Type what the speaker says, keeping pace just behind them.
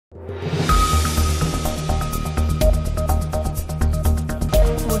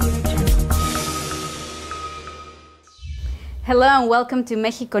Hello and welcome to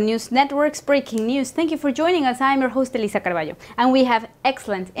Mexico News Network's Breaking News. Thank you for joining us. I'm your host, Elisa Carballo, and we have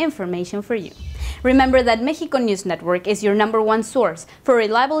excellent information for you. Remember that Mexico News Network is your #1 source for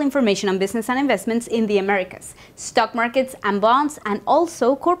reliable information on business and investments in the Americas, stock markets and bonds, and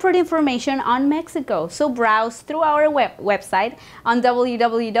also corporate information on Mexico. So browse through our website on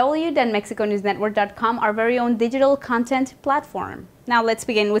www.mexiconewsnetwork.com, our very own digital content platform. Now let's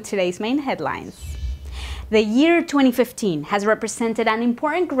begin with today's main headlines. The year 2015 has represented an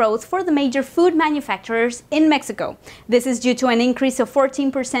important growth for the major food manufacturers in Mexico. This is due to an increase of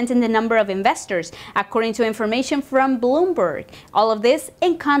 14% in the number of investors, according to information from Bloomberg. All of this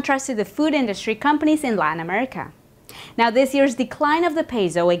in contrast to the food industry companies in Latin America. Now, this year's decline of the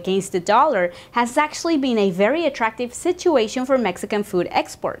peso against the dollar has actually been a very attractive situation for Mexican food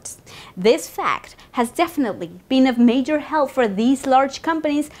exports. This fact has definitely been of major help for these large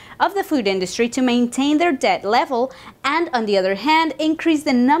companies of the food industry to maintain their debt level and, on the other hand, increase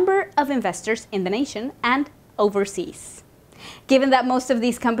the number of investors in the nation and overseas. Given that most of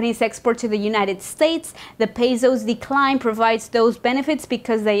these companies export to the United States, the peso's decline provides those benefits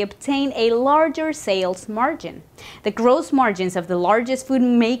because they obtain a larger sales margin. The gross margins of the largest food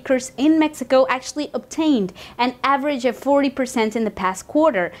makers in Mexico actually obtained an average of 40% in the past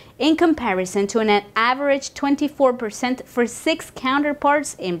quarter, in comparison to an average 24% for 6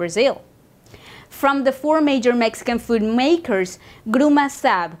 counterparts in Brazil. From the 4 major Mexican food makers, Gruma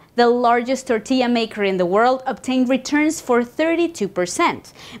SAB, the largest tortilla maker in the world, obtained returns for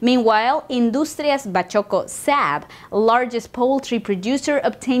 32%. Meanwhile, Industrias Bachoco SAB, largest poultry producer,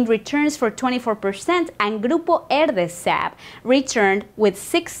 obtained returns for 24%, and Grupo Herde SAB returned with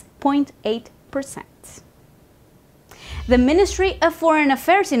 6.8%. The Ministry of Foreign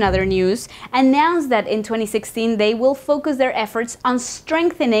Affairs, in other news, announced that in 2016 they will focus their efforts on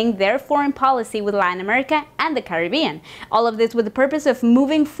strengthening their foreign policy with Latin America and the Caribbean. All of this with the purpose of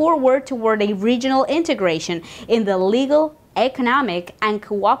moving forward toward a regional integration in the legal, economic, and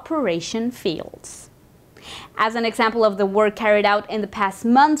cooperation fields. As an example of the work carried out in the past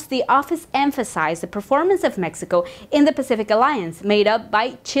months, the office emphasized the performance of Mexico in the Pacific Alliance, made up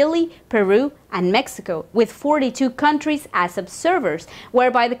by Chile, Peru, and Mexico, with 42 countries as observers,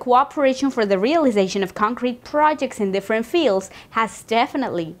 whereby the cooperation for the realization of concrete projects in different fields has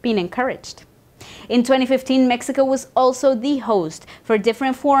definitely been encouraged. In 2015, Mexico was also the host for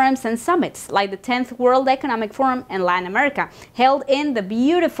different forums and summits, like the 10th World Economic Forum in Latin America, held in the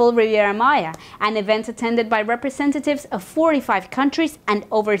beautiful Riviera Maya, an event attended by representatives of 45 countries and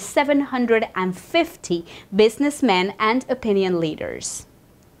over 750 businessmen and opinion leaders.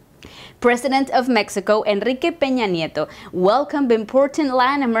 President of Mexico, Enrique Peña Nieto, welcomed important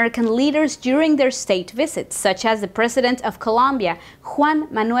Latin American leaders during their state visits, such as the President of Colombia, Juan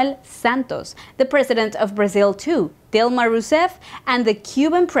Manuel Santos, the President of Brazil too, Dilma Rousseff, and the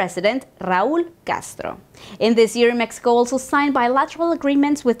Cuban President, Raúl Castro. In this year, Mexico also signed bilateral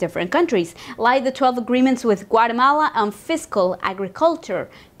agreements with different countries, like the 12 agreements with Guatemala on fiscal, agriculture,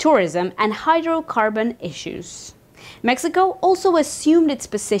 tourism, and hydrocarbon issues. Mexico also assumed its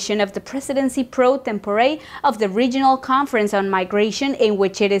position of the presidency pro tempore of the Regional Conference on Migration, in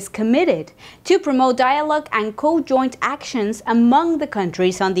which it is committed to promote dialogue and co-joint actions among the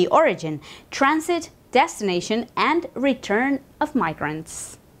countries on the origin, transit, destination, and return of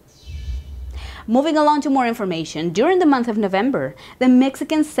migrants. Moving along to more information, during the month of November, the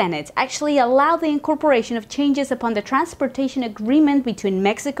Mexican Senate actually allowed the incorporation of changes upon the transportation agreement between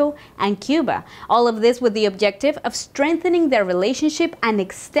Mexico and Cuba. All of this with the objective of strengthening their relationship and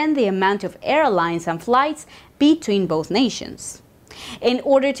extend the amount of airlines and flights between both nations. In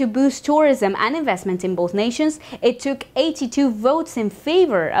order to boost tourism and investment in both nations, it took 82 votes in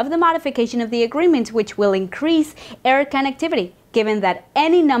favor of the modification of the agreement, which will increase air connectivity, given that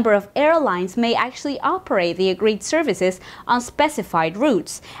any number of airlines may actually operate the agreed services on specified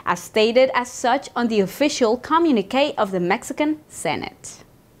routes, as stated as such on the official communique of the Mexican Senate.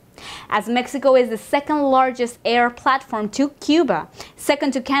 As Mexico is the second largest air platform to Cuba,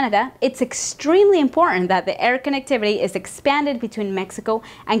 second to Canada, it's extremely important that the air connectivity is expanded between Mexico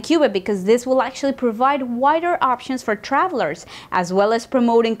and Cuba, because this will actually provide wider options for travelers, as well as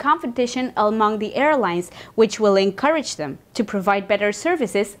promoting competition among the airlines, which will encourage them to provide better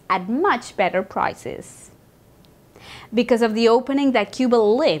services at much better prices. Because of the opening that Cuba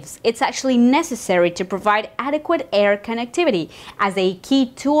lives, it's actually necessary to provide adequate air connectivity as a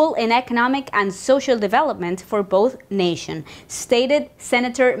key tool in economic and social development for both nations, stated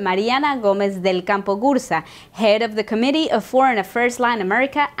Senator Mariana Gómez del Campo Gursa, head of the Committee of Foreign Affairs Latin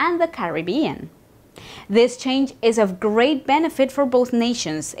America and the Caribbean. This change is of great benefit for both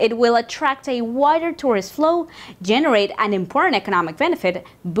nations. It will attract a wider tourist flow, generate an important economic benefit,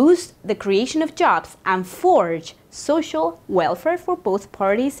 boost the creation of jobs, and forge social welfare for both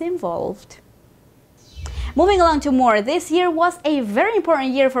parties involved. Moving along to more, this year was a very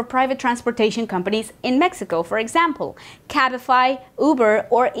important year for private transportation companies in Mexico. For example, Cabify, Uber,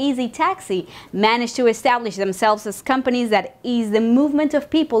 or Easy Taxi managed to establish themselves as companies that ease the movement of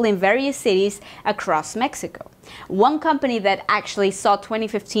people in various cities across Mexico. One company that actually saw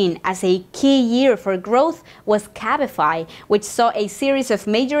 2015 as a key year for growth was Cabify, which saw a series of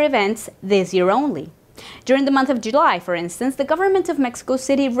major events this year only. During the month of July, for instance, the government of Mexico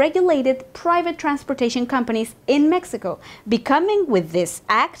City regulated private transportation companies in Mexico, becoming, with this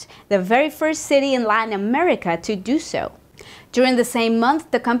act, the very first city in Latin America to do so. During the same month,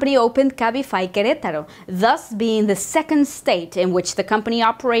 the company opened Cabify Querétaro, thus being the second state in which the company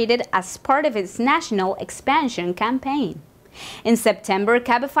operated as part of its national expansion campaign. In September,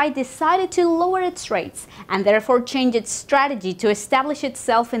 Cabify decided to lower its rates and therefore change its strategy to establish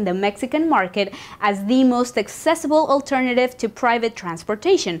itself in the Mexican market as the most accessible alternative to private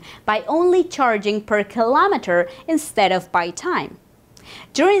transportation by only charging per kilometer instead of by time.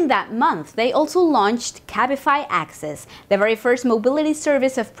 During that month, they also launched Cabify Access, the very first mobility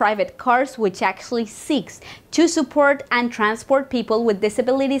service of private cars which actually seeks to support and transport people with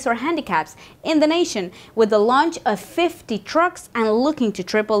disabilities or handicaps in the nation, with the launch of 50 trucks and looking to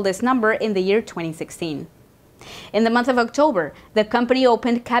triple this number in the year 2016. In the month of October, the company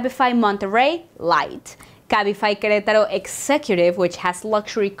opened Cabify Monterrey Light, Cabify Querétaro Executive, which has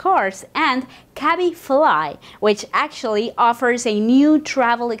luxury cars, and Cabifly, which actually offers a new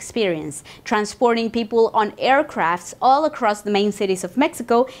travel experience, transporting people on aircrafts all across the main cities of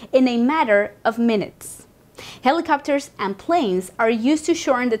Mexico in a matter of minutes. Helicopters and planes are used to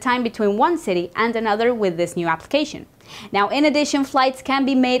shorten the time between one city and another with this new application. Now, in addition, flights can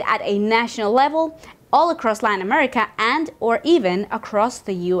be made at a national level, all across Latin America and/or even across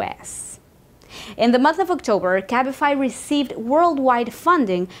the US. In the month of October, Cabify received worldwide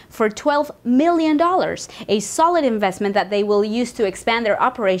funding for $12 million, a solid investment that they will use to expand their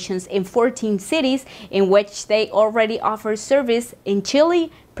operations in 14 cities in which they already offer service in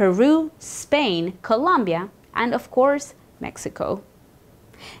Chile, Peru, Spain, Colombia, and of course, Mexico.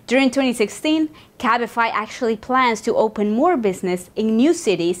 During 2016, Cabify actually plans to open more business in new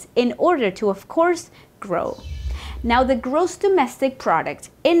cities in order to, of course, grow. Now, the gross domestic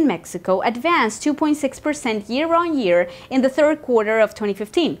product in Mexico advanced 2.6% year-on-year in the third quarter of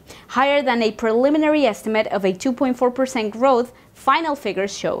 2015, higher than a preliminary estimate of a 2.4% growth final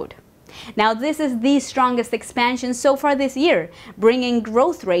figures showed. Now, this is the strongest expansion so far this year, bringing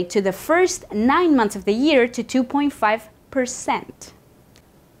growth rate to the first 9 months of the year to 2.5%.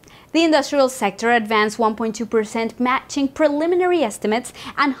 The industrial sector advanced 1.2%, matching preliminary estimates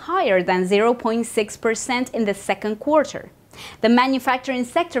and higher than 0.6% in the second quarter. The manufacturing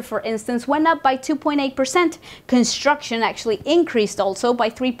sector, for instance, went up by 2.8%. Construction actually increased also by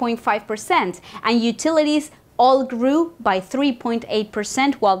 3.5%, and utilities all grew by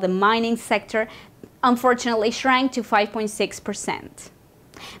 3.8%, while the mining sector unfortunately shrank to 5.6%.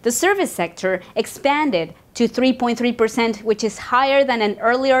 The service sector expanded to 3.3%, which is higher than an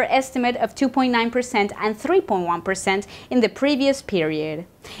earlier estimate of 2.9% and 3.1% in the previous period.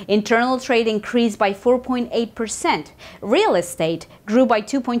 Internal trade increased by 4.8%. Real estate grew by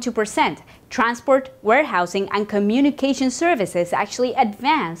 2.2%. Transport, warehousing, and communication services actually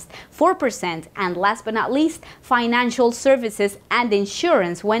advanced 4%. And last but not least, financial services and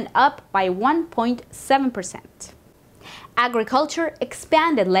insurance went up by 1.7%. Agriculture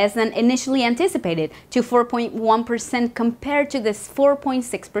expanded less than initially anticipated to 4.1% compared to this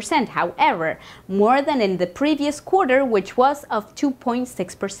 4.6%, however, more than in the previous quarter, which was of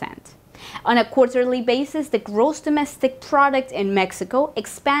 2.6%. On a quarterly basis, the gross domestic product in Mexico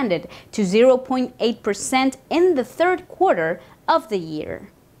expanded to 0.8% in the third quarter of the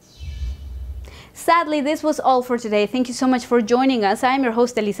year. Sadly, this was all for today. Thank you so much for joining us. I am your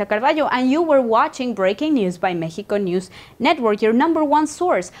host, Elisa Carballo, and you were watching Breaking News by Mexico News Network, your #1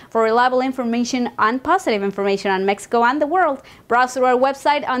 source for reliable information and positive information on Mexico and the world. Browse through our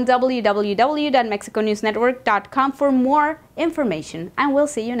website on www.mexiconewsnetwork.com for more information, and we'll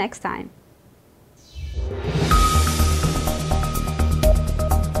see you next time.